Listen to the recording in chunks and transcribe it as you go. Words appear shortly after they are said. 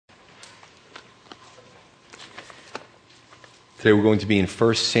Today we're going to be in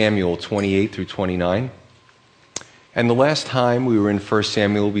 1 Samuel 28 through 29. And the last time we were in 1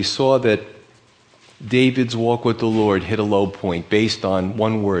 Samuel, we saw that David's walk with the Lord hit a low point based on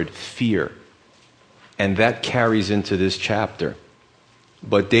one word, fear. And that carries into this chapter.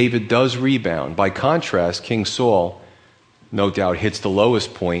 But David does rebound. By contrast, King Saul, no doubt, hits the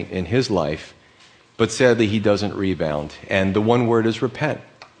lowest point in his life. But sadly, he doesn't rebound. And the one word is repent.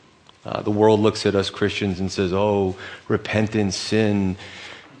 The world looks at us Christians and says, oh, repentance, sin.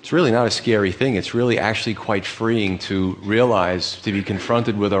 It's really not a scary thing. It's really actually quite freeing to realize, to be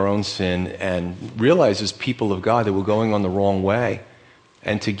confronted with our own sin and realize as people of God that we're going on the wrong way.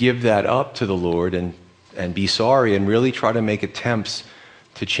 And to give that up to the Lord and be sorry and really try to make attempts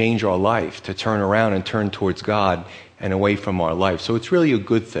to change our life, to turn around and turn towards God and away from our life. So it's really a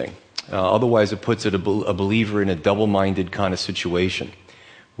good thing. Otherwise, it puts a believer in a double-minded kind of situation,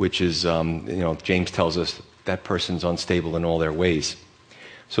 which is, James tells us that person's unstable in all their ways.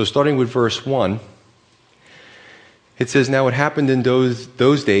 So starting with verse 1, it says, Now it happened in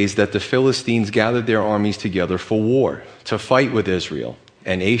those days that the Philistines gathered their armies together for war, to fight with Israel.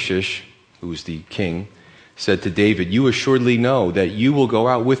 And Achish, who was the king, said to David, You assuredly know that you will go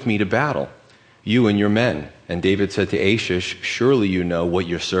out with me to battle, you and your men. And David said to Achish, Surely you know what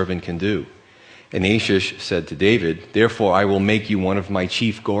your servant can do. And Achish said to David, Therefore I will make you one of my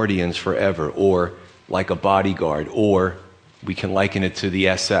chief guardians forever, or like a bodyguard, or we can liken it to the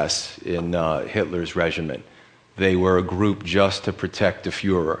SS in Hitler's regiment. They were a group just to protect the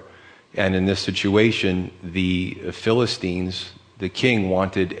Fuhrer. And in this situation, the Philistines, the king,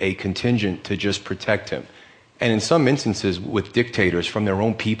 wanted a contingent to just protect him. And in some instances with dictators from their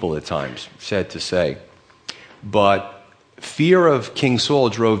own people at times, sad to say. But fear of King Saul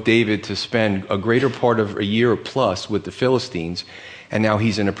drove David to spend a greater part of a year plus with the Philistines, and now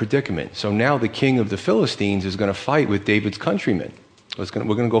he's in a predicament. So now the king of the Philistines is going to fight with David's countrymen. We're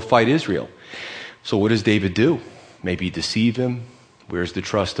going to go fight Israel. So what does David do? Maybe deceive him? Where's the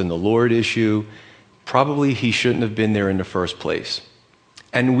trust in the Lord issue? Probably he shouldn't have been there in the first place.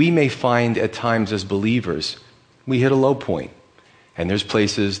 And we may find at times as believers, we hit a low point, and there's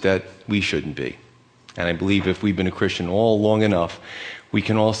places that we shouldn't be. And I believe if we've been a Christian all long enough, we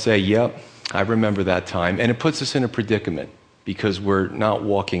can all say, yep, I remember that time. And it puts us in a predicament because we're not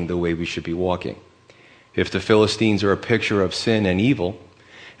walking the way we should be walking. If the Philistines are a picture of sin and evil,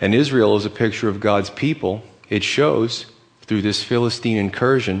 and Israel is a picture of God's people, it shows through this Philistine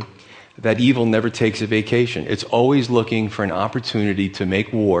incursion that evil never takes a vacation. It's always looking for an opportunity to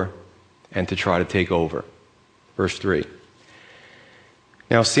make war and to try to take over. Verse 3.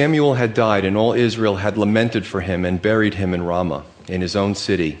 Now Samuel had died, and all Israel had lamented for him and buried him in Ramah, in his own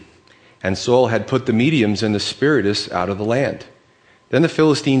city. And Saul had put the mediums and the spiritists out of the land. Then the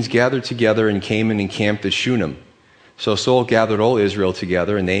Philistines gathered together and came and encamped at Shunem. So Saul gathered all Israel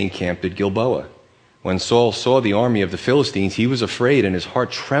together, and they encamped at Gilboa. When Saul saw the army of the Philistines, he was afraid, and his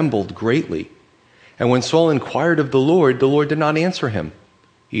heart trembled greatly. And when Saul inquired of the Lord did not answer him,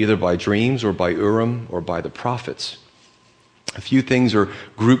 either by dreams or by Urim or by the prophets. A few things are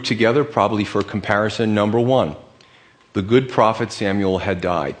grouped together, probably for comparison. Number one, the good prophet Samuel had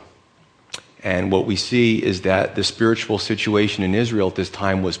died. And what we see is that the spiritual situation in Israel at this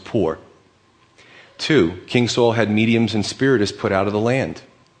time was poor. 2, King Saul had mediums and spiritists put out of the land.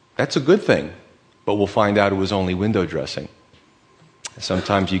 That's a good thing, but we'll find out it was only window dressing.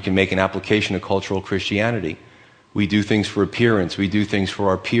 Sometimes you can make an application of cultural Christianity. We do things for appearance. We do things for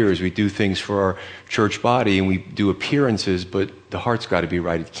our peers. We do things for our church body, and we do appearances, but the heart's got to be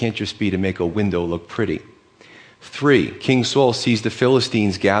right. It can't just be to make a window look pretty. 3, King Saul sees the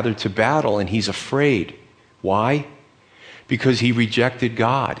Philistines gathered to battle, and he's afraid. Why? Because he rejected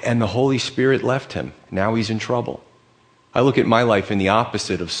God, and the Holy Spirit left him. Now he's in trouble. I look at my life in the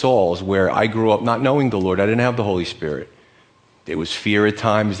opposite of Saul's, where I grew up not knowing the Lord. I didn't have the Holy Spirit. There was fear at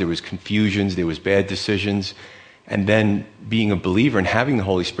times. There was confusions. There was bad decisions. And then being a believer and having the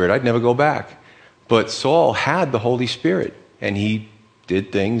Holy Spirit, I'd never go back. But Saul had the Holy Spirit, and he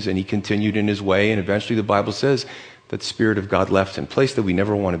did things, and he continued in his way, and eventually the Bible says that the Spirit of God left him, a place that we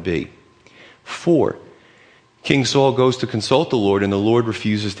never want to be. 4, King Saul goes to consult the Lord, and the Lord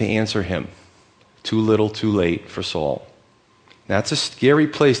refuses to answer him. Too little, too late for Saul. That's a scary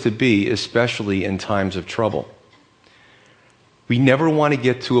place to be, especially in times of trouble. We never want to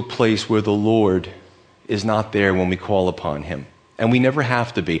get to a place where the Lord is not there when we call upon him. And we never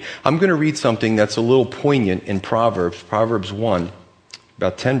have to be. I'm going to read something that's a little poignant in Proverbs 1,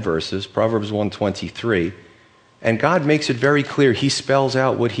 about 10 verses, Proverbs 1:23. And God makes it very clear. He spells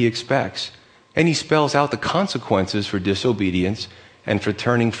out what he expects. And he spells out the consequences for disobedience and for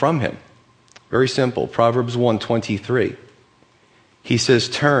turning from him. Very simple. Proverbs 1:23. He says,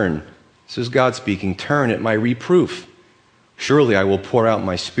 turn. This is God speaking. Turn at my reproof. Surely I will pour out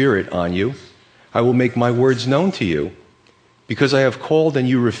my spirit on you. I will make my words known to you. Because I have called and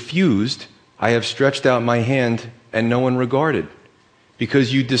you refused, I have stretched out my hand and no one regarded.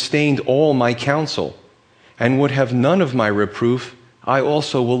 Because you disdained all my counsel and would have none of my reproof, I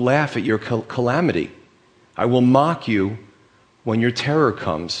also will laugh at your calamity. I will mock you when your terror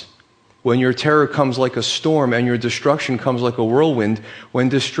comes. When your terror comes like a storm and your destruction comes like a whirlwind, when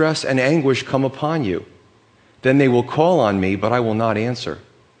distress and anguish come upon you. Then they will call on me, but I will not answer.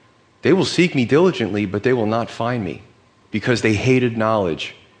 They will seek me diligently, but they will not find me, because they hated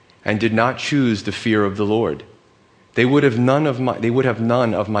knowledge and did not choose the fear of the Lord. They would have none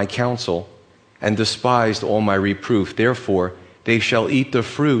of my counsel and despised all my reproof. Therefore, they shall eat the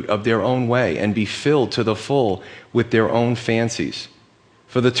fruit of their own way and be filled to the full with their own fancies.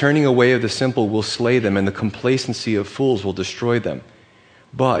 For the turning away of the simple will slay them, and the complacency of fools will destroy them.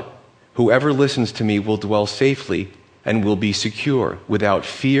 But whoever listens to me will dwell safely and will be secure without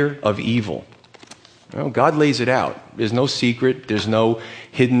fear of evil. Well, God lays it out. There's no secret. There's no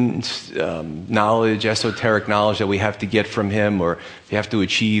hidden knowledge, esoteric knowledge that we have to get from him, or you have to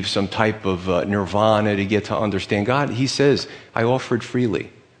achieve some type of nirvana to get to understand God. He says, I offer it freely,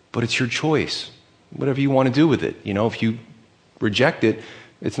 but it's your choice. Whatever you want to do with it. You know, if you reject it,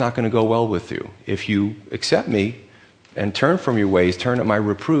 it's not going to go well with you. If you accept me and turn from your ways, turn at my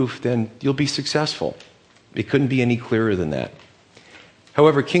reproof, then you'll be successful. It couldn't be any clearer than that.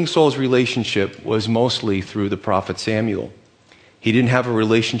 However, King Saul's relationship was mostly through the prophet Samuel. He didn't have a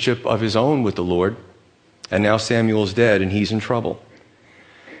relationship of his own with the Lord, and now Samuel's dead and he's in trouble.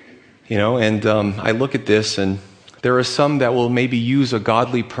 You know, and I look at this, and there are some that will maybe use a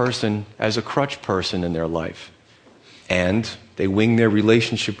godly person as a crutch person in their life. And they wing their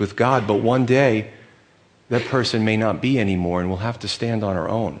relationship with God, but one day that person may not be anymore, and we'll have to stand on our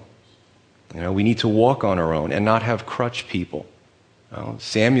own. You know, we need to walk on our own and not have crutch people.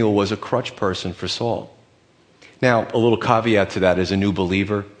 Samuel was a crutch person for Saul. Now, a little caveat to that as a new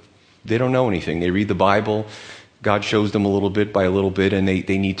believer, they don't know anything. They read the Bible, God shows them a little bit by a little bit, and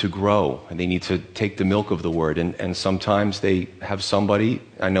they need to grow, and they need to take the milk of the word. And sometimes they have somebody,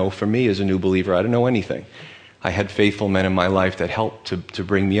 I know for me as a new believer, I don't know anything. I had faithful men in my life that helped to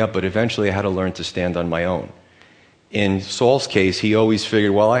bring me up, but eventually I had to learn to stand on my own. In Saul's case, he always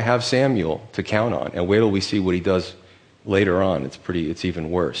figured, well, I have Samuel to count on, and wait till we see what he does later on. It's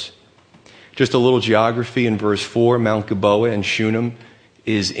even worse. Just a little geography in verse 4, Mount Gilboa and Shunem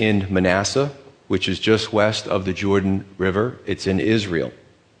is in Manasseh, which is just west of the Jordan River. It's in Israel.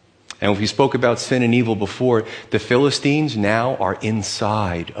 And if we spoke about sin and evil before, the Philistines now are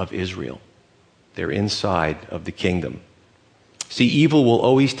inside of Israel. They're inside of the kingdom. See, evil will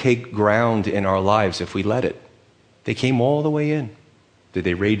always take ground in our lives if we let it. They came all the way in. Did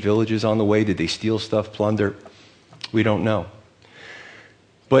they raid villages on the way? Did they steal stuff, plunder? We don't know.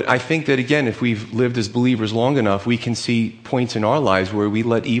 But I think that, again, if we've lived as believers long enough, we can see points in our lives where we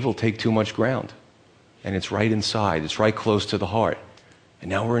let evil take too much ground. And it's right inside. It's right close to the heart. And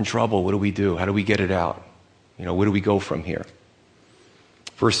now we're in trouble. What do we do? How do we get it out? You know, where do we go from here?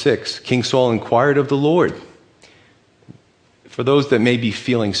 Verse 6, King Saul inquired of the Lord. For those that may be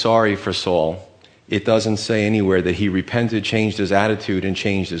feeling sorry for Saul, it doesn't say anywhere that he repented, changed his attitude, and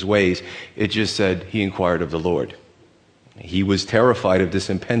changed his ways. It just said he inquired of the Lord. He was terrified of this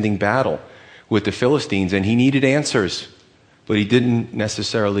impending battle with the Philistines, and he needed answers. But he didn't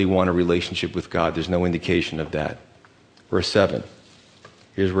necessarily want a relationship with God. There's no indication of that. Verse 7.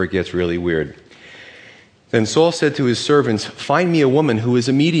 Here's where it gets really weird. Then Saul said to his servants, find me a woman who is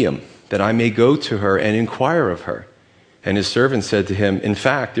a medium, that I may go to her and inquire of her. And his servant said to him, in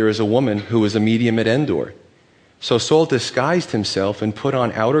fact, there is a woman who is a medium at Endor. So Saul disguised himself and put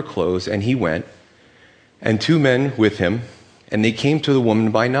on outer clothes, and he went, and 2 men with him, and they came to the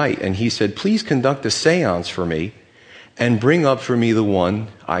woman by night. And he said, please conduct a seance for me, and bring up for me the one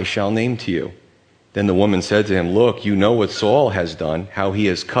I shall name to you. Then the woman said to him, look, you know what Saul has done, how he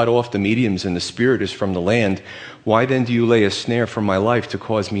has cut off the mediums and the spiritist from the land. Why then do you lay a snare for my life to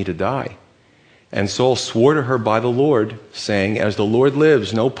cause me to die? And Saul swore to her by the Lord, saying, as the Lord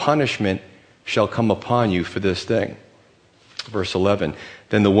lives, no punishment shall come upon you for this thing. Verse 11,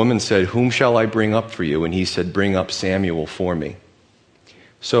 then the woman said, whom shall I bring up for you? And he said, bring up Samuel for me.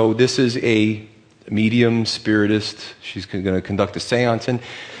 So this is a medium, spiritist. She's going to conduct a seance, and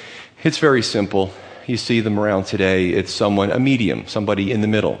it's very simple. You see them around today. It's a medium, somebody in the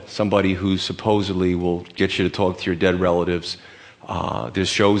middle, somebody who supposedly will get you to talk to your dead relatives. There's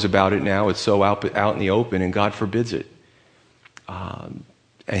shows about it now. It's so out in the open, and God forbids it. And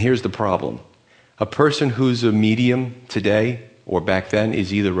here's the problem. A person who's a medium today or back then,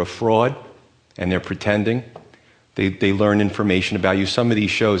 is either a fraud and they're pretending. They learn information about you. Some of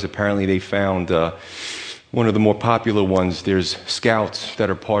these shows, apparently they found one of the more popular ones, there's scouts that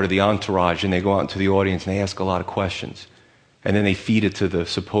are part of the entourage, and they go out into the audience and they ask a lot of questions. And then they feed it to the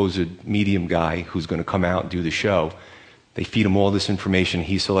supposed medium guy who's going to come out and do the show. They feed him all this information.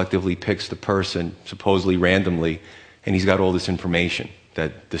 He selectively picks the person, supposedly randomly, and he's got all this information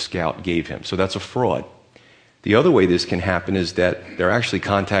that the scout gave him. So that's a fraud. The other way this can happen is that they're actually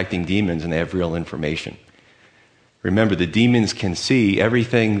contacting demons and they have real information. Remember, the demons can see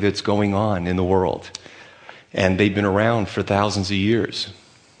everything that's going on in the world. And they've been around for thousands of years.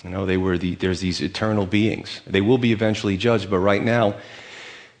 You know, there's these eternal beings. They will be eventually judged, but right now,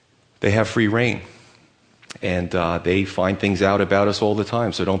 they have free reign. And they find things out about us all the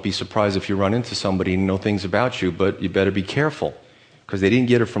time. So don't be surprised if you run into somebody and know things about you, but you better be careful, because they didn't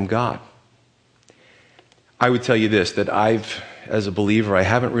get it from God. I would tell you this, that as a believer, I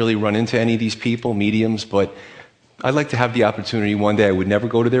haven't really run into any of these people, mediums, but I'd like to have the opportunity one day. I would never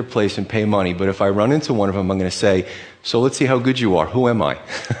go to their place and pay money, but if I run into one of them, I'm going to say, so let's see how good you are. Who am I?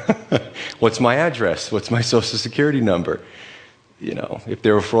 What's my address? What's my social security number? You know, if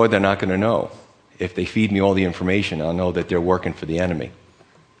they're a fraud, they're not going to know. If they feed me all the information, I'll know that they're working for the enemy.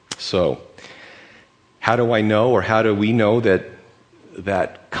 So, how do I know, or how do we know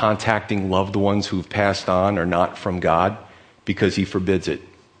that contacting loved ones who've passed on are not from God? Because he forbids it.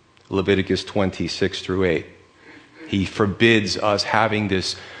 Leviticus 20:6-8. He forbids us having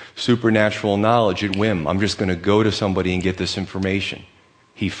this supernatural knowledge at whim. I'm just going to go to somebody and get this information.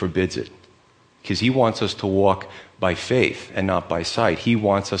 He forbids it. Because he wants us to walk by faith and not by sight. He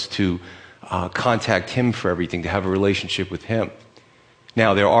wants us to contact him for everything, to have a relationship with him.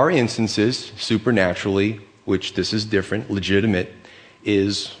 Now, there are instances, supernaturally, which this is different, legitimate,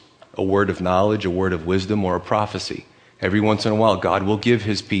 is a word of knowledge, a word of wisdom, or a prophecy. Every once in a while, God will give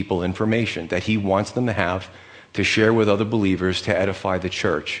his people information that he wants them to have, to share with other believers, to edify the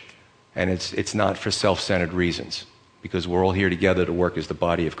church. And it's not for self-centered reasons, because we're all here together to work as the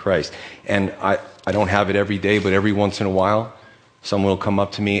body of Christ. And I don't have it every day, but every once in a while, someone will come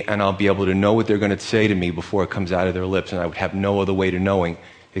up to me and I'll be able to know what they're going to say to me before it comes out of their lips, and I would have no other way to knowing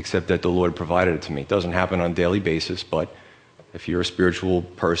except that the Lord provided it to me. It doesn't happen on a daily basis, but if you're a spiritual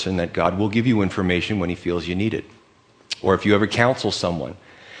person, that God will give you information when he feels you need it. Or if you ever counsel someone,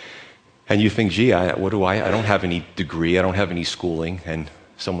 and you think, gee, I don't have any degree, I don't have any schooling, and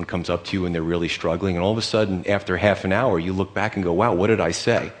someone comes up to you and they're really struggling, and all of a sudden, after half an hour, you look back and go, wow, what did I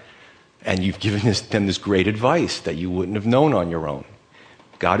say? And you've given them this great advice that you wouldn't have known on your own.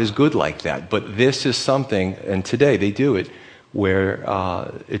 God is good like that. But this is something, and today they do it, where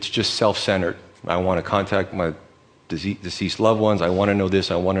it's just self-centered. I want to contact my deceased loved ones, I want to know this,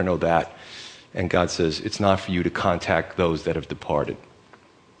 I want to know that. And God says, it's not for you to contact those that have departed.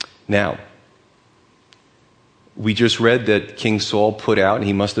 Now, we just read that King Saul put out, and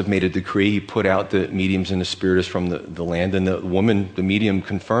he must have made a decree, he put out the mediums and the spiritists from the land, and the woman, the medium,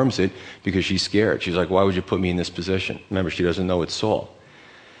 confirms it because she's scared. She's like, why would you put me in this position? Remember, she doesn't know it's Saul.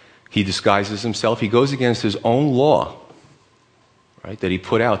 He disguises himself. He goes against his own law, right, that he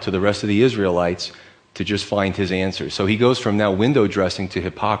put out to the rest of the Israelites to just find his answers. So he goes from now window dressing to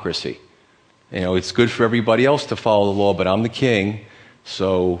hypocrisy. You know, it's good for everybody else to follow the law, but I'm the king,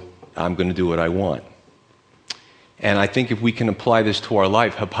 so I'm going to do what I want. And I think if we can apply this to our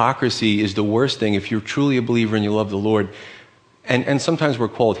life, hypocrisy is the worst thing. If you're truly a believer and you love the Lord, and sometimes we're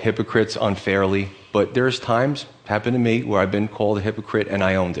called hypocrites unfairly, but there's times, happened to me, where I've been called a hypocrite and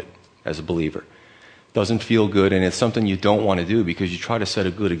I owned it as a believer. Doesn't feel good, and it's something you don't want to do because you try to set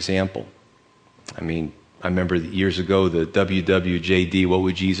a good example. I mean, I remember years ago the WWJD, What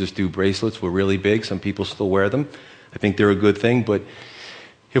Would Jesus Do bracelets were really big. Some people still wear them. I think they're a good thing, but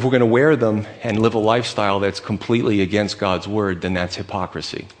if we're going to wear them and live a lifestyle that's completely against God's word, then that's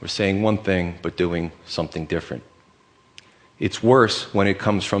hypocrisy. We're saying one thing, but doing something different. It's worse when it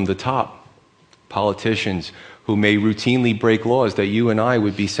comes from the top. Politicians who may routinely break laws that you and I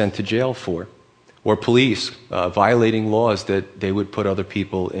would be sent to jail for. Or police violating laws that they would put other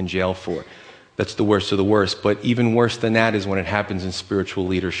people in jail for. That's the worst of the worst. But even worse than that is when it happens in spiritual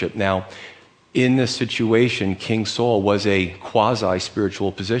leadership. Now, in this situation, King Saul was a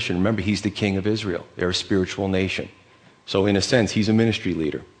quasi-spiritual position. Remember, he's the king of Israel. They're a spiritual nation. So in a sense, he's a ministry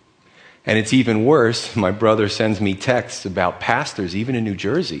leader. And it's even worse. My brother sends me texts about pastors, even in New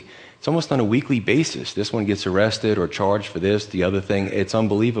Jersey. It's almost on a weekly basis. This one gets arrested or charged for this, the other thing. It's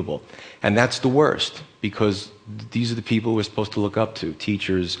unbelievable. And that's the worst, because these are the people we're supposed to look up to.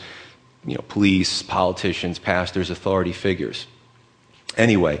 Teachers, police, politicians, pastors, authority figures.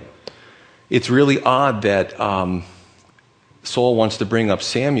 Anyway, it's really odd that Saul wants to bring up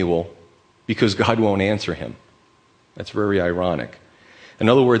Samuel because God won't answer him. That's very ironic. In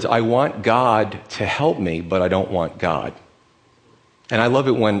other words, I want God to help me, but I don't want God. And I love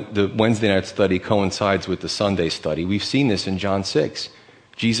it when the Wednesday night study coincides with the Sunday study. We've seen this in John 6.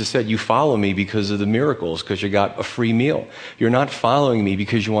 Jesus said, you follow me because of the miracles, because you got a free meal. You're not following me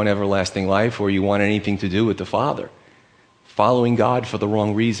because you want everlasting life or you want anything to do with the Father. Following God for the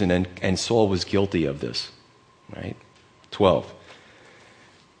wrong reason, and Saul was guilty of this. Right? 12.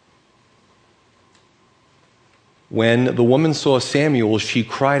 When the woman saw Samuel, she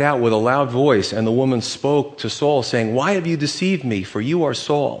cried out with a loud voice, and the woman spoke to Saul, saying, why have you deceived me? For you are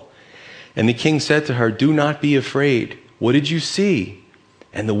Saul. And the king said to her, do not be afraid. What did you see?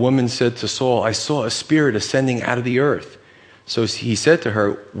 And the woman said to Saul, I saw a spirit ascending out of the earth. So he said to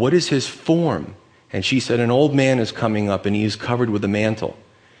her, what is his form? And she said, an old man is coming up, and he is covered with a mantle.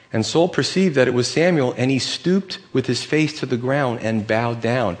 And Saul perceived that it was Samuel, and he stooped with his face to the ground and bowed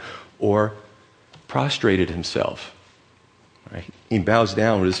down, or prostrated himself. Right? He bows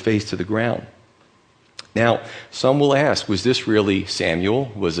down with his face to the ground. Now, some will ask, was this really Samuel?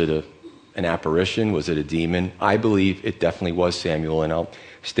 Was it an apparition? Was it a demon? I believe it definitely was Samuel, and I'll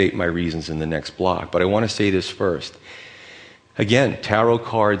state my reasons in the next block. But I want to say this first. Again, tarot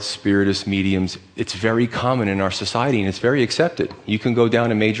cards, spiritist mediums, it's very common in our society, and it's very accepted. You can go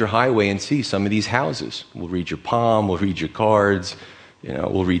down a major highway and see some of these houses. We'll read your palm, we'll read your cards,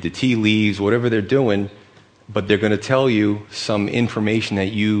 we'll read the tea leaves, whatever they're doing, but they're going to tell you some information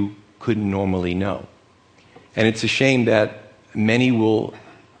that you couldn't normally know. And it's a shame that many will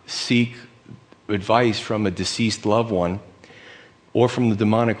seek advice from a deceased loved one or from the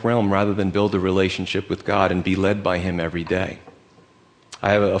demonic realm rather than build a relationship with God and be led by Him every day.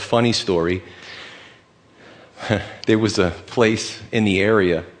 I have a funny story. There was a place in the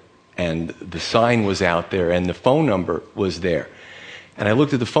area, and the sign was out there, and the phone number was there. And I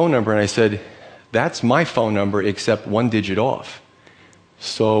looked at the phone number, and I said, that's my phone number except one digit off.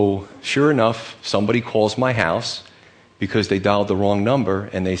 So sure enough, somebody calls my house because they dialed the wrong number,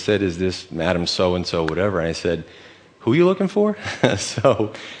 and they said, is this Madam So-and-so, whatever? And I said, who are you looking for?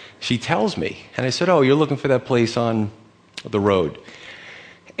 So she tells me, and I said, oh, you're looking for that place on the road.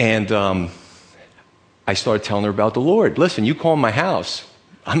 And I started telling her about the Lord. Listen, you call my house,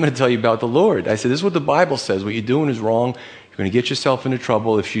 I'm going to tell you about the Lord. I said, this is what the Bible says. What you're doing is wrong. You're going to get yourself into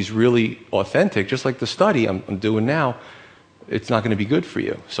trouble. If she's really authentic, just like the study I'm doing now, it's not going to be good for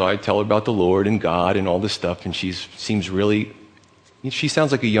you. So I tell her about the Lord and God and all this stuff, and she sounds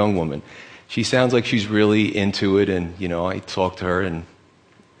like a young woman. She sounds like she's really into it, and, I talk to her, and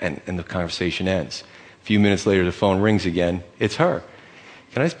the conversation ends. A few minutes later, the phone rings again. It's her.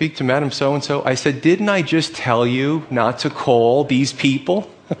 Can I speak to Madam So-and-so? I said, didn't I just tell you not to call these people?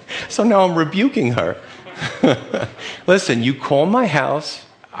 So now I'm rebuking her. Listen, you call my house.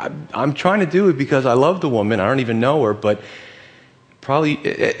 I'm trying to do it because I love the woman. I don't even know her, but probably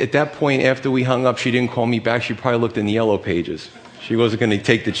at that point after we hung up, she didn't call me back. She probably looked in the yellow pages. She wasn't going to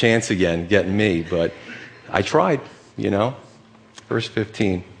take the chance again getting me, but I tried, Verse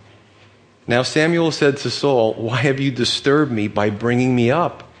 15. Now Samuel said to Saul, why have you disturbed me by bringing me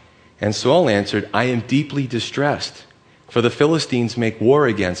up? And Saul answered, I am deeply distressed, for the Philistines make war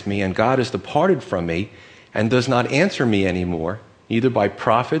against me, and God has departed from me and does not answer me anymore, neither by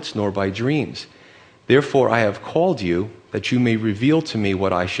prophets nor by dreams. Therefore I have called you, that you may reveal to me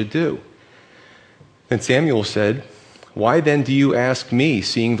what I should do. Then Samuel said, why then do you ask me,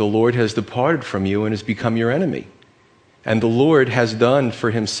 seeing the Lord has departed from you and has become your enemy? And the Lord has done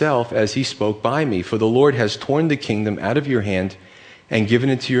for himself as he spoke by me, for the Lord has torn the kingdom out of your hand and given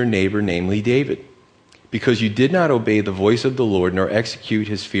it to your neighbor, namely David. Because you did not obey the voice of the Lord, nor execute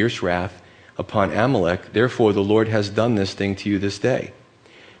his fierce wrath upon Amalek, therefore the Lord has done this thing to you this day.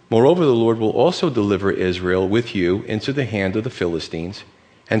 Moreover, the Lord will also deliver Israel with you into the hand of the Philistines,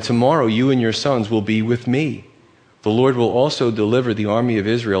 and tomorrow you and your sons will be with me. The Lord will also deliver the army of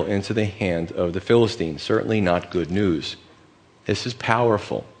Israel into the hand of the Philistines. Certainly not good news. This is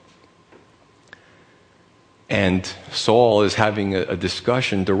powerful. And Saul is having a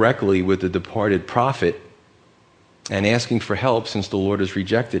discussion directly with the departed prophet and asking for help since the Lord has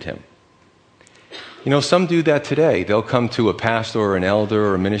rejected him. Some do that today. They'll come to a pastor or an elder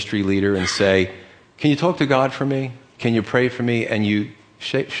or a ministry leader and say, can you talk to God for me? Can you pray for me? And you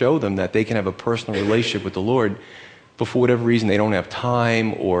show them that they can have a personal relationship with the Lord, but for whatever reason they don't have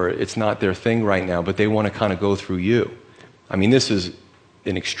time or it's not their thing right now, but they want to kind of go through you. I mean, this is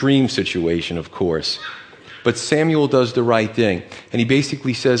an extreme situation, of course. But Samuel does the right thing. And he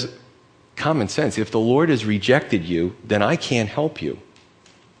basically says, common sense, if the Lord has rejected you, then I can't help you.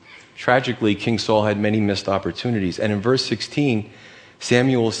 Tragically, King Saul had many missed opportunities. And in verse 16,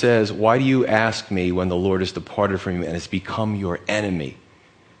 Samuel says, "Why do you ask me when the Lord has departed from you and has become your enemy?"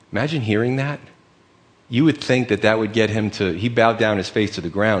 Imagine hearing that. You would think that that would get him to, he bowed down his face to the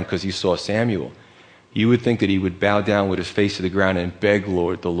ground because he saw Samuel. You would think that he would bow down with his face to the ground and beg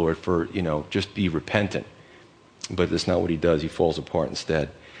the Lord for, just be repentant. But that's not what he does. He falls apart instead.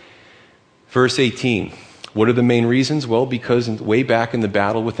 Verse 18, what are the main reasons? Well, because way back in the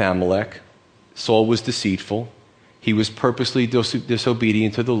battle with Amalek, Saul was deceitful. He was purposely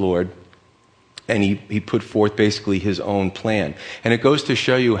disobedient to the Lord. And he put forth basically his own plan. And it goes to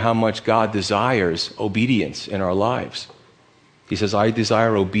show you how much God desires obedience in our lives. He says, I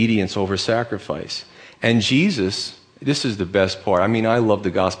desire obedience over sacrifice. And Jesus, this is the best part. I mean, I love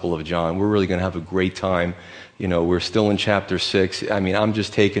the Gospel of John. We're really going to have a great time. We're still in chapter 6. I mean, I'm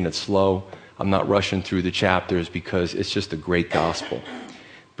just taking it slow. I'm not rushing through the chapters because it's just a great gospel.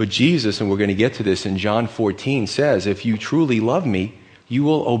 But Jesus, and we're going to get to this in John 14, says, if you truly love me, you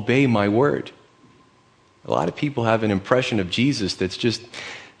will obey my word. A lot of people have an impression of Jesus that's just,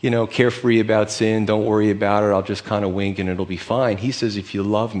 carefree about sin. Don't worry about it. I'll just kind of wink and it'll be fine. He says, if you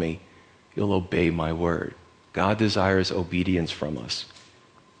love me, you'll obey my word. God desires obedience from us.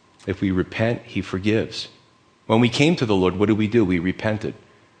 If we repent, he forgives. When we came to the Lord, what did we do? We repented.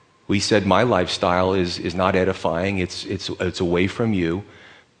 We said, my lifestyle is not edifying. It's away from you.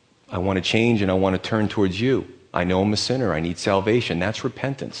 I want to change and I want to turn towards you. I know I'm a sinner. I need salvation. That's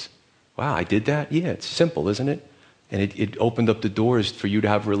repentance. Wow, I did that? Yeah, it's simple, isn't it? And it opened up the doors for you to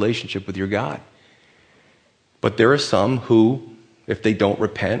have a relationship with your God. But there are some who, if they don't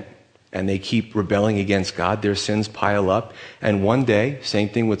repent and they keep rebelling against God, their sins pile up. And one day, same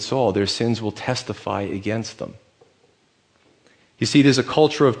thing with Saul, their sins will testify against them. You see, there's a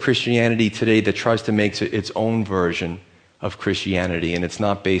culture of Christianity today that tries to make its own version of Christianity, and it's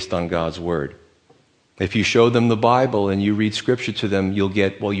not based on God's word. If you show them the Bible and you read scripture to them, you'll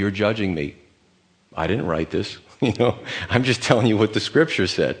get, well, you're judging me. I didn't write this. I'm just telling you what the scripture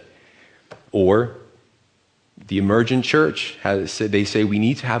said. Or the emergent church, they say we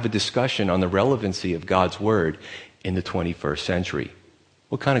need to have a discussion on the relevancy of God's word in the 21st century.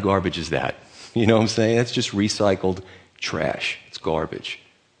 What kind of garbage is that? You know what I'm saying? That's just recycled trash. It's garbage.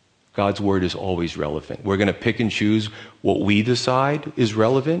 God's word is always relevant. We're going to pick and choose what we decide is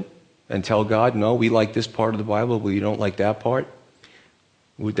relevant and tell God, no, we like this part of the Bible, but we don't like that part.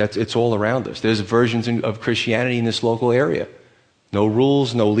 It's all around us. There's versions of Christianity in this local area. No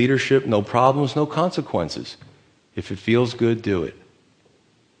rules, no leadership, no problems, no consequences. If it feels good, do it.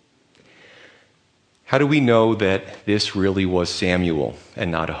 How do we know that this really was Samuel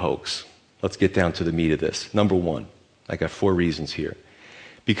and not a hoax? Let's get down to the meat of this. Number one, I got 4 reasons here.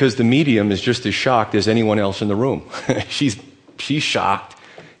 Because the medium is just as shocked as anyone else in the room. She's shocked.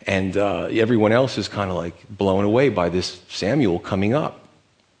 And everyone else is kind of like blown away by this Samuel coming up.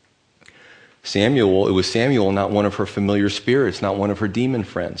 It was Samuel, not one of her familiar spirits, not one of her demon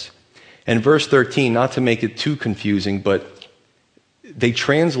friends. And verse 13, not to make it too confusing, but they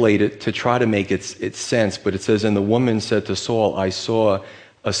translate it to try to make its sense. But it says, and the woman said to Saul, I saw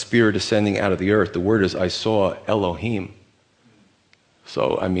a spirit ascending out of the earth. The word is, I saw Elohim.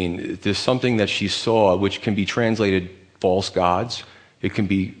 So, I mean, there's something that she saw which can be translated false gods. It can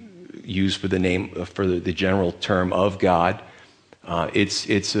be used for the general term of God.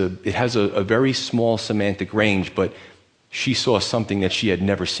 It has a very small semantic range, but she saw something that she had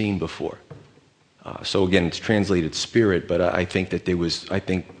never seen before. So again, it's translated spirit, but I think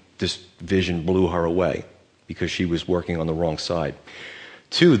this vision blew her away because she was working on the wrong side.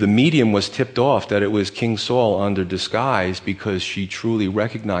 2, the medium was tipped off that it was King Saul under disguise because she truly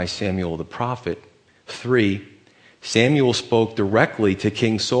recognized Samuel the prophet. 3, Samuel spoke directly to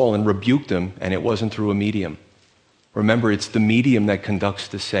King Saul and rebuked him, and it wasn't through a medium. Remember, it's the medium that conducts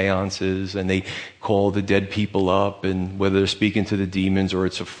the seances, and they call the dead people up, and whether they're speaking to the demons or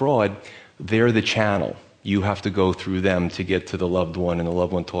it's a fraud, they're the channel. You have to go through them to get to the loved one, and the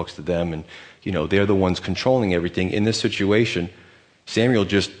loved one talks to them, and they're the ones controlling everything. In this situation, Samuel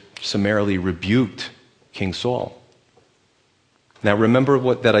just summarily rebuked King Saul. Now,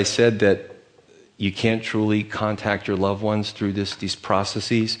 remember that I said that you can't truly contact your loved ones through these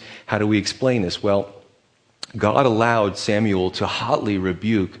processes? How do we explain this? Well, God allowed Samuel to hotly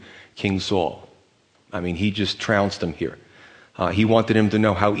rebuke King Saul. I mean, he just trounced him here. He wanted him to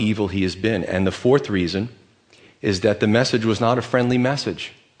know how evil he has been. And the 4th reason is that the message was not a friendly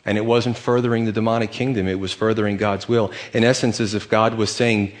message. And it wasn't furthering the demonic kingdom. It was furthering God's will. In essence, as if God was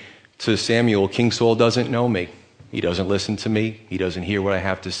saying to Samuel, King Saul doesn't know me. He doesn't listen to me. He doesn't hear what I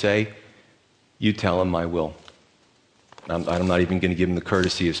have to say. You tell him I will. I'm not even going to give him the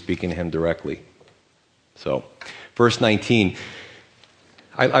courtesy of speaking to him directly. So, verse 19,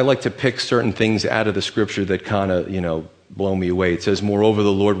 I like to pick certain things out of the scripture that kind of, blow me away. It says, moreover,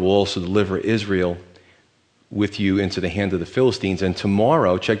 the Lord will also deliver Israel with you into the hand of the Philistines. And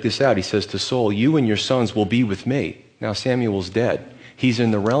tomorrow, check this out, he says to Saul, you and your sons will be with me. Now, Samuel's dead. He's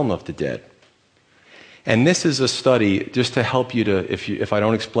in the realm of the dead. And this is a study just to help you to, if I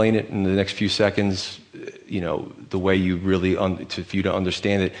don't explain it in the next few seconds, the way you really, for you to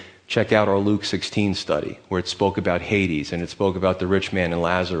understand it, check out our Luke 16 study, where it spoke about Hades, and it spoke about the rich man and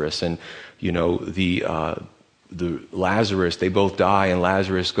Lazarus, and, the Lazarus, they both die, and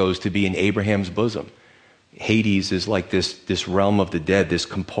Lazarus goes to be in Abraham's bosom. Hades is like this realm of the dead, this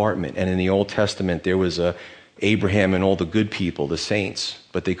compartment. And in the Old Testament, there was Abraham and all the good people, the saints,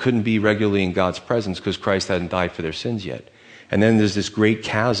 but they couldn't be regularly in God's presence because Christ hadn't died for their sins yet. And then there's this great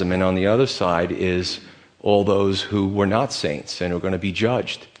chasm, and on the other side is all those who were not saints and are going to be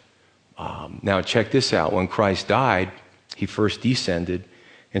judged. Now check this out. When Christ died, he first descended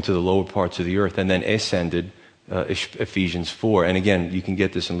into the lower parts of the earth and then ascended, Ephesians 4. And again, you can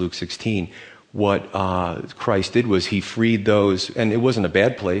get this in Luke 16. What Christ did was he freed those, and it wasn't a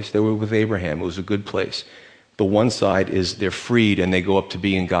bad place. They were with Abraham. It was a good place. The one side is they're freed and they go up to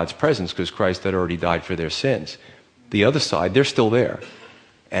be in God's presence because Christ had already died for their sins. The other side, they're still there.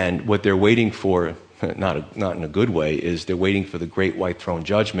 And what they're waiting for, not in a good way, is they're waiting for the great white throne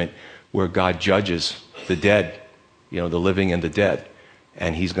judgment where God judges the dead, the living and the dead.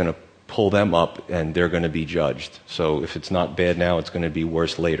 And he's going to pull them up and they're going to be judged. So if it's not bad now, it's going to be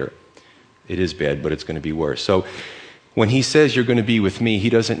worse later. It is bad, but it's going to be worse. So when he says you're going to be with me, he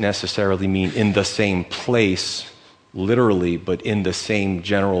doesn't necessarily mean in the same place, literally, but in the same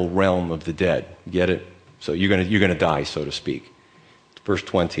general realm of the dead. Get it? So you're going to die, so to speak. Verse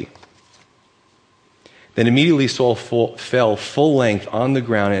 20. Then immediately Saul fell full length on the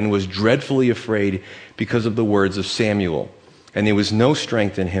ground and was dreadfully afraid because of the words of Samuel. And there was no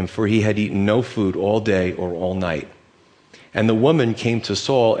strength in him, for he had eaten no food all day or all night. And the woman came to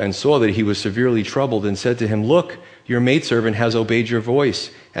Saul and saw that he was severely troubled and said to him, look, your maidservant has obeyed your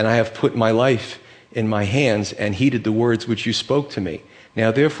voice, and I have put my life in my hands and heeded the words which you spoke to me.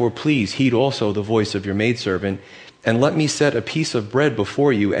 Now therefore please heed also the voice of your maidservant, and let me set a piece of bread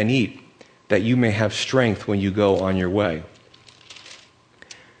before you and eat, that you may have strength when you go on your way.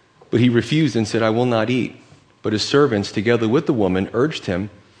 But he refused and said, I will not eat. But his servants, together with the woman, urged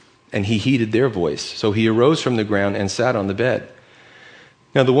him, and he heeded their voice. So he arose from the ground and sat on the bed.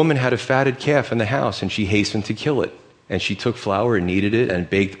 Now the woman had a fatted calf in the house, and she hastened to kill it. And she took flour and kneaded it and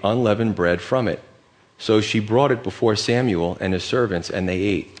baked unleavened bread from it. So she brought it before Samuel and his servants, and they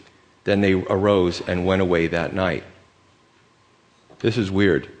ate. Then they arose and went away that night. This is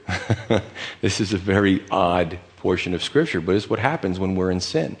weird. This is a very odd portion of Scripture, but it's what happens when we're in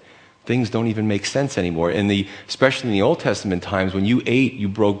sin. Things don't even make sense anymore. Especially in the Old Testament times, when you ate, you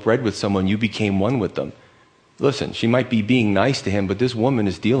broke bread with someone, you became one with them. Listen, she might be being nice to him, but this woman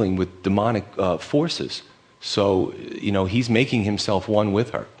is dealing with demonic forces. So, he's making himself one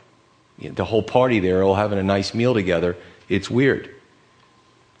with her. The whole party there, all having a nice meal together. It's weird.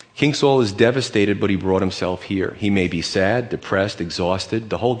 King Saul is devastated, but he brought himself here. He may be sad, depressed,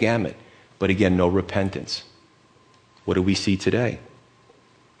 exhausted, the whole gamut. But again, no repentance. What do we see today?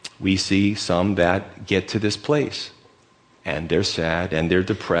 We see some that get to this place, and they're sad, and they're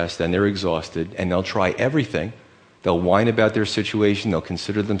depressed, and they're exhausted, and they'll try everything. They'll whine about their situation, they'll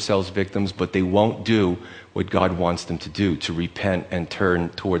consider themselves victims, but they won't do what God wants them to do, to repent and turn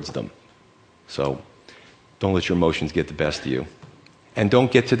towards them. So, don't let your emotions get the best of you. And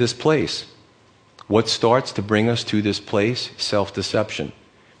don't get to this place. What starts to bring us to this place? Self-deception.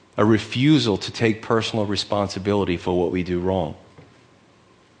 A refusal to take personal responsibility for what we do wrong.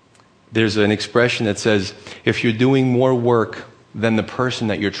 There's an expression that says, if you're doing more work than the person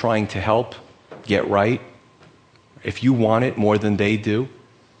that you're trying to help get right, if you want it more than they do,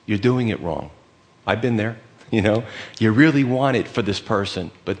 you're doing it wrong. I've been there, You really want it for this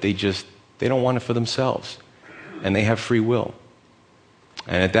person, but they don't want it for themselves. And they have free will.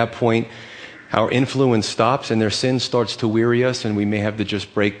 And at that point, our influence stops and their sin starts to weary us, and we may have to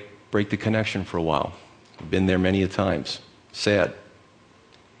just break the connection for a while. I've been there many a times. Sad.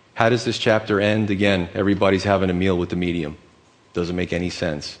 How does this chapter end? Again, everybody's having a meal with the medium. Doesn't make any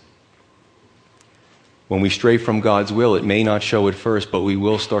sense. When we stray from God's will, it may not show at first, but we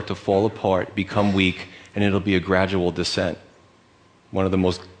will start to fall apart, become weak, and it'll be a gradual descent. One of the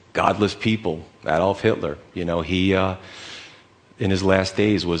most godless people, Adolf Hitler, he in his last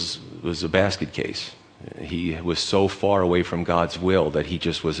days was a basket case. He was so far away from God's will that he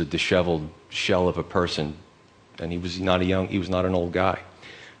just was a disheveled shell of a person, and he was not an old guy.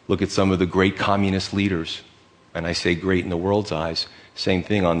 Look at some of the great communist leaders, and I say great in the world's eyes. Same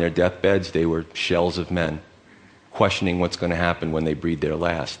thing, on their deathbeds, they were shells of men, questioning what's going to happen when they breathe their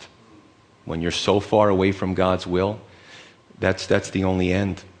last. When you're so far away from God's will, that's the only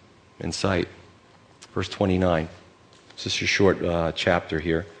end in sight. Verse 29. It's just a short chapter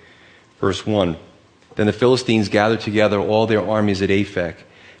here. Verse 1. Then the Philistines gathered together all their armies at Aphek,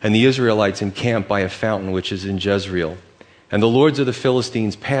 and the Israelites encamped by a fountain which is in Jezreel. And the lords of the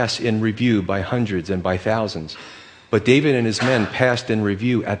Philistines passed in review by hundreds and by thousands. But David and his men passed in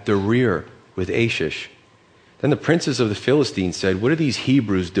review at the rear with Achish. Then the princes of the Philistines said, "What are these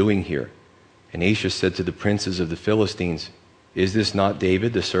Hebrews doing here?" And Achish said to the princes of the Philistines, "Is this not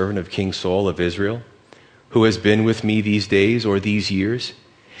David, the servant of King Saul of Israel, who has been with me these days or these years?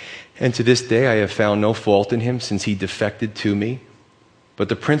 And to this day I have found no fault in him, since he defected to me." But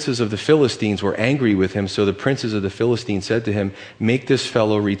the princes of the Philistines were angry with him, so the princes of the Philistines said to him, "Make this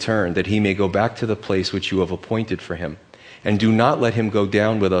fellow return, that he may go back to the place which you have appointed for him. And do not let him go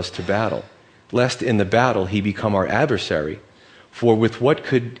down with us to battle, lest in the battle he become our adversary. For with what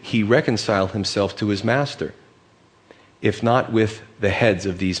could he reconcile himself to his master, if not with the heads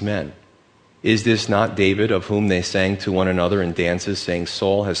of these men? Is this not David, of whom they sang to one another in dances, saying,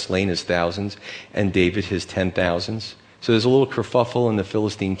 Saul has slain his thousands, and David his 10,000s? So there's a little kerfuffle in the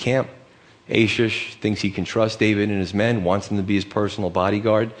Philistine camp. Achish thinks he can trust David and his men, wants them to be his personal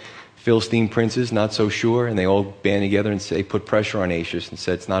bodyguard. Philistine princes, not so sure, and they all band together and say, put pressure on Achish and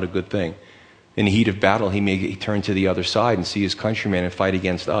said it's not a good thing. In the heat of battle, he may turn to the other side and see his countrymen and fight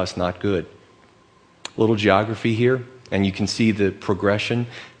against us. Not good. A little geography here, and you can see the progression.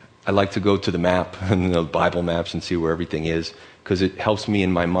 I like to go to the map, and the Bible maps, and see where everything is, because it helps me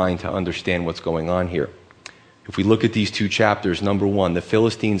in my mind to understand what's going on here. If we look at these two chapters, number one, the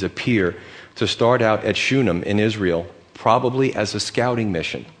Philistines appear to start out at Shunem in Israel, probably as a scouting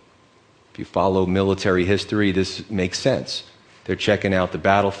mission. If you follow military history, this makes sense. They're checking out the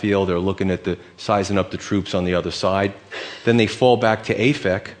battlefield. They're looking at sizing up the troops on the other side. Then they fall back to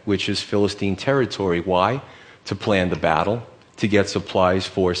Aphek, which is Philistine territory. Why? To plan the battle, to get supplies,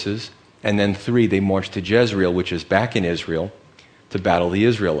 forces. And then 3, they march to Jezreel, which is back in Israel, to battle the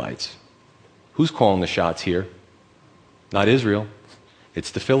Israelites. Who's calling the shots here? Not Israel.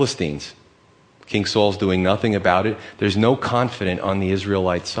 It's the Philistines. King Saul's doing nothing about it. There's no confidence on the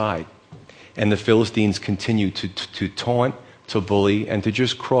Israelite side. And the Philistines continue to taunt, to bully, and to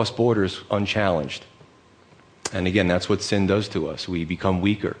just cross borders unchallenged. And again, that's what sin does to us. We become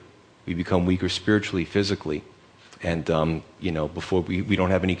weaker. We become weaker spiritually, physically. And, before we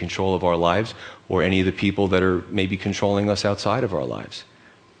don't have any control of our lives or any of the people that are maybe controlling us outside of our lives.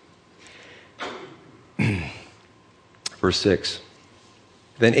 Verse 6.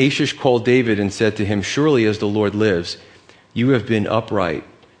 Then Achish called David and said to him, "Surely as the Lord lives, you have been upright,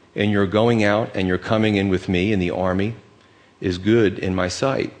 and your going out and your coming in with me in the army is good in my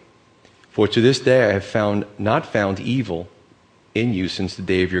sight. For to this day I have not found evil in you since the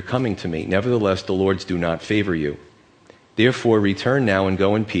day of your coming to me. Nevertheless, the Lords do not favor you. Therefore return now and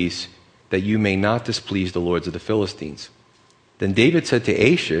go in peace, that you may not displease the lords of the Philistines." Then David said to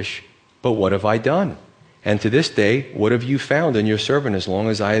Achish, "But what have I done? And to this day, what have you found in your servant as long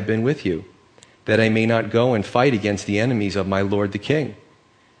as I have been with you, that I may not go and fight against the enemies of my lord the king?"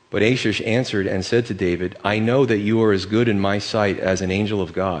 But Achish answered and said to David, "I know that you are as good in my sight as an angel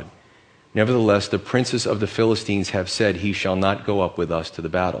of God. Nevertheless, the princes of the Philistines have said, he shall not go up with us to the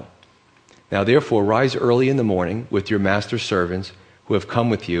battle. Now therefore rise early in the morning with your master's servants who have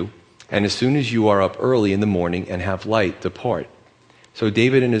come with you, and as soon as you are up early in the morning and have light, depart." So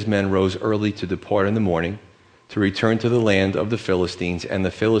David and his men rose early to depart in the morning, to return to the land of the Philistines, and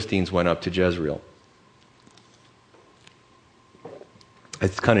the Philistines went up to Jezreel.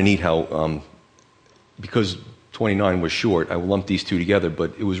 It's kind of neat how, because 29 was short, I lumped these two together,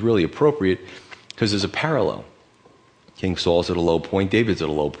 but it was really appropriate because there's a parallel. King Saul's at a low point, David's at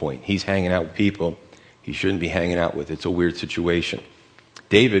a low point. He's hanging out with people he shouldn't be hanging out with. It's a weird situation.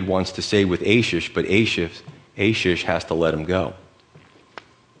 David wants to stay with Achish, but Achish has to let him go.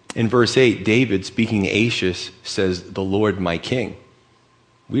 In verse 8, David, speaking to Achish, says, "The Lord my king."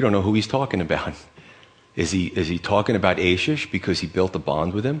 We don't know who he's talking about. Is he talking about Achish because he built a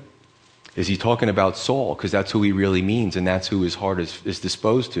bond with him? Is he talking about Saul because that's who he really means and that's who his heart is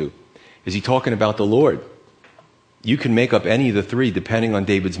disposed to? Is he talking about the Lord? You can make up any of the 3 depending on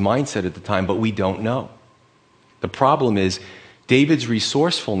David's mindset at the time, but we don't know. The problem is David's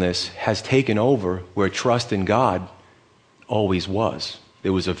resourcefulness has taken over where trust in God always was.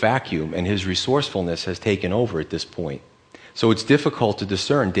 There was a vacuum, and his resourcefulness has taken over at this point. So it's difficult to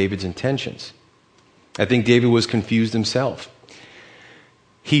discern David's intentions. I think David was confused himself.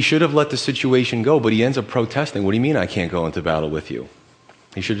 He should have let the situation go, but he ends up protesting. What do you mean I can't go into battle with you?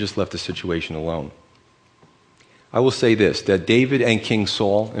 He should have just left the situation alone. I will say this, that David and King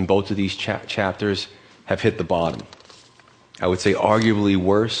Saul in both of these chapters have hit the bottom. I would say arguably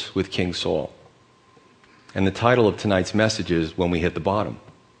worse with King Saul. And the title of tonight's message is When We Hit the Bottom.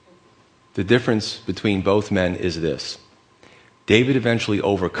 The difference between both men is this. David eventually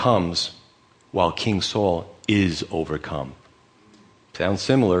overcomes while King Saul is overcome. Sounds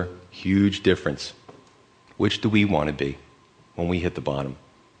similar, huge difference. Which do we want to be when we hit the bottom?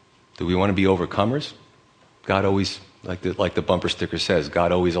 Do we want to be overcomers? God always, like the bumper sticker says,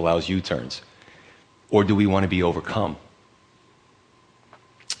 God always allows U-turns. Or do we want to be overcome?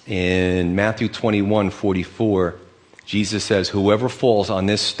 In Matthew 21:44, Jesus says, whoever falls on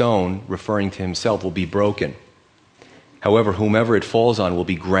this stone, referring to himself, will be broken. However, whomever it falls on will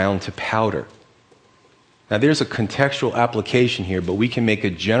be ground to powder. Now, there's a contextual application here, but we can make a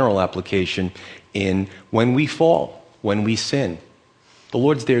general application in when we fall, when we sin. The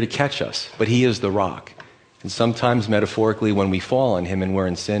Lord's there to catch us, but he is the rock. And sometimes, metaphorically, when we fall on him and we're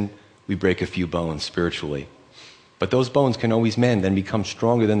in sin, we break a few bones spiritually. But those bones can always mend and become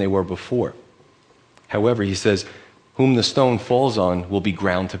stronger than they were before. However, he says, whom the stone falls on will be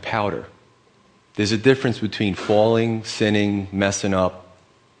ground to powder. There's a difference between falling, sinning, messing up,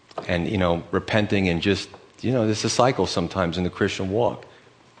 and, repenting and just, there's a cycle sometimes in the Christian walk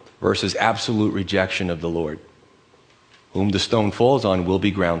versus absolute rejection of the Lord. Whom the stone falls on will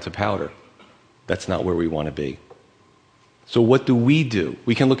be ground to powder. That's not where we want to be. So what do?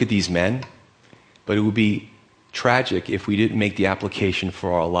 We can look at these men, but it would be tragic if we didn't make the application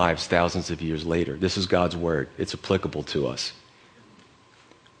for our lives thousands of years later. This is God's word. It's applicable to us.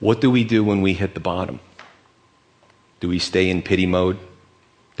 What do we do when we hit the bottom? Do we stay in pity mode?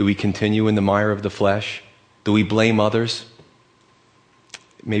 Do we continue in the mire of the flesh? Do we blame others?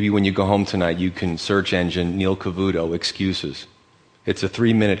 Maybe when you go home tonight, you can search engine Neil Cavuto, excuses. It's a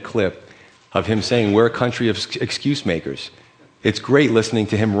 3-minute clip of him saying, we're a country of excuse makers. It's great listening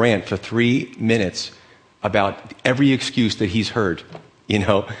to him rant for 3 minutes about every excuse that he's heard.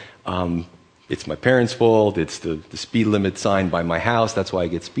 It's my parents' fault, it's the speed limit sign by my house, that's why I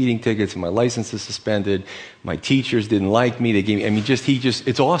get speeding tickets, and my license is suspended, my teachers didn't like me, they gave me,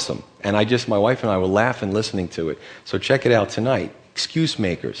 it's awesome. And my wife and I were laughing listening to it. So check it out tonight. Excuse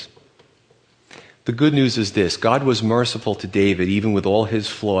makers. The good news is this, God was merciful to David even with all his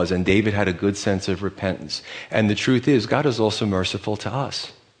flaws, and David had a good sense of repentance. And the truth is, God is also merciful to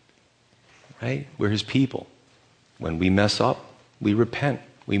us. Right? We're his people. When we mess up, we repent,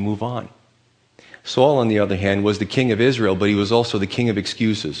 we move on. Saul, on the other hand, was the king of Israel, but he was also the king of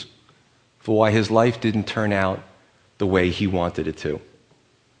excuses for why his life didn't turn out the way he wanted it to.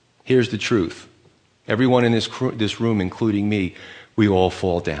 Here's the truth. Everyone in this room, including me, we all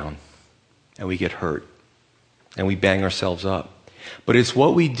fall down and we get hurt and we bang ourselves up. But it's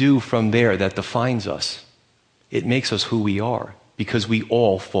what we do from there that defines us. It makes us who we are because we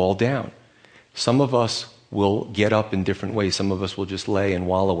all fall down. Some of us will get up in different ways. Some of us will just lay and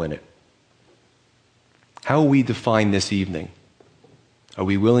wallow in it. How will we define this evening? Are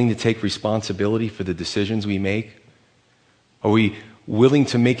we willing to take responsibility for the decisions we make? Are we willing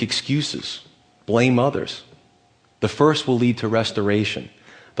to make excuses, blame others? The first will lead to restoration.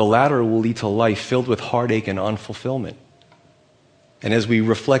 The latter will lead to a life filled with heartache and unfulfillment. And as we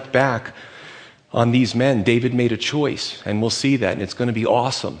reflect back on these men, David made a choice, and we'll see that, and it's going to be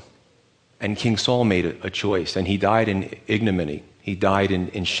awesome. And King Saul made a choice, and he died in ignominy. He died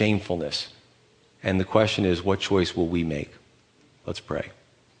in shamefulness. And the question is, what choice will we make? Let's pray.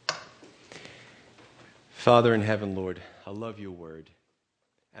 Father in heaven, Lord, I love your word.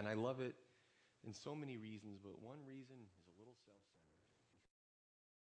 And I love it in so many reasons, but one reason